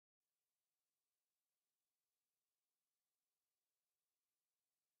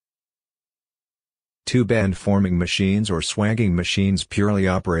Tube end forming machines or swagging machines purely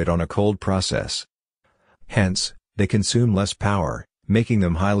operate on a cold process. Hence, they consume less power, making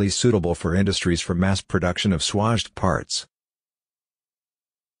them highly suitable for industries for mass production of swaged parts.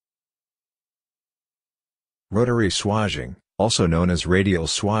 Rotary swaging, also known as radial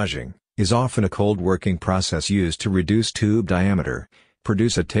swaging, is often a cold working process used to reduce tube diameter,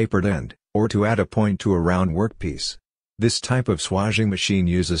 produce a tapered end, or to add a point to a round workpiece. This type of swaging machine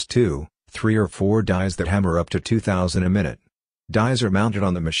uses 2, 3 or 4 dies that hammer up to 2,000 a minute. Dies are mounted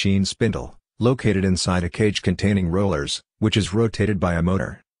on the machine spindle, located inside a cage containing rollers, which is rotated by a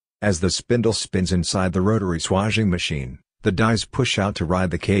motor. As the spindle spins inside the rotary swaging machine, the dies push out to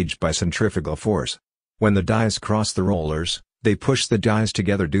ride the cage by centrifugal force. When the dies cross the rollers, they push the dies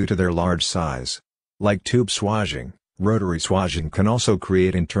together due to their large size. Like tube swaging, rotary swaging can also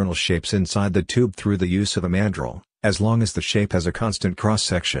create internal shapes inside the tube through the use of a mandrel, as long as the shape has a constant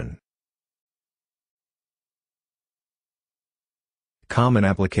cross-section. Common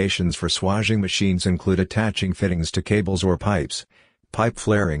applications for swaging machines include attaching fittings to cables or pipes, pipe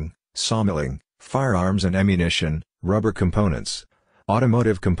flaring, sawmilling, firearms and ammunition, rubber components,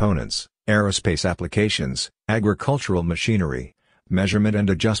 automotive components, aerospace applications, agricultural machinery, measurement and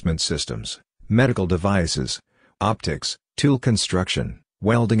adjustment systems, medical devices, optics, tool construction,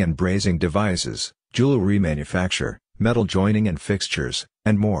 welding and brazing devices, jewelry manufacture, metal joining and fixtures,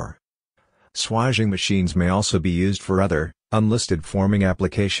 and more. Swaging machines may also be used for other, unlisted forming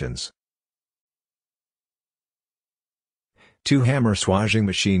applications. Two-hammer swaging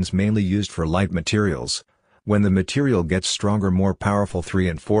machines mainly used for light materials. When the material gets stronger, more powerful 3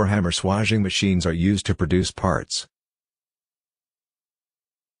 and 4 hammer swaging machines are used to produce parts.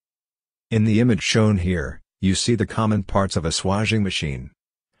 In the image shown here, you see the common parts of a swaging machine.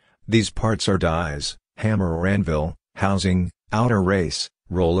 These parts are dies, hammer or anvil, housing, outer race,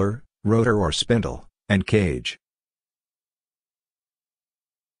 roller, rotor or spindle, and cage.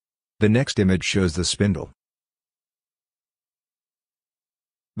 The next image shows the spindle.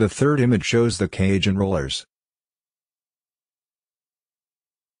 The third image shows the cage and rollers.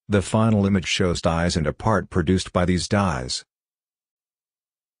 The final image shows dies and a part produced by these dies.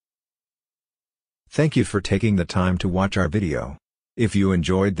 Thank you for taking the time to watch our video. If you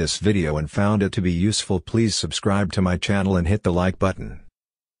enjoyed this video and found it to be useful, please subscribe to my channel and hit the like button.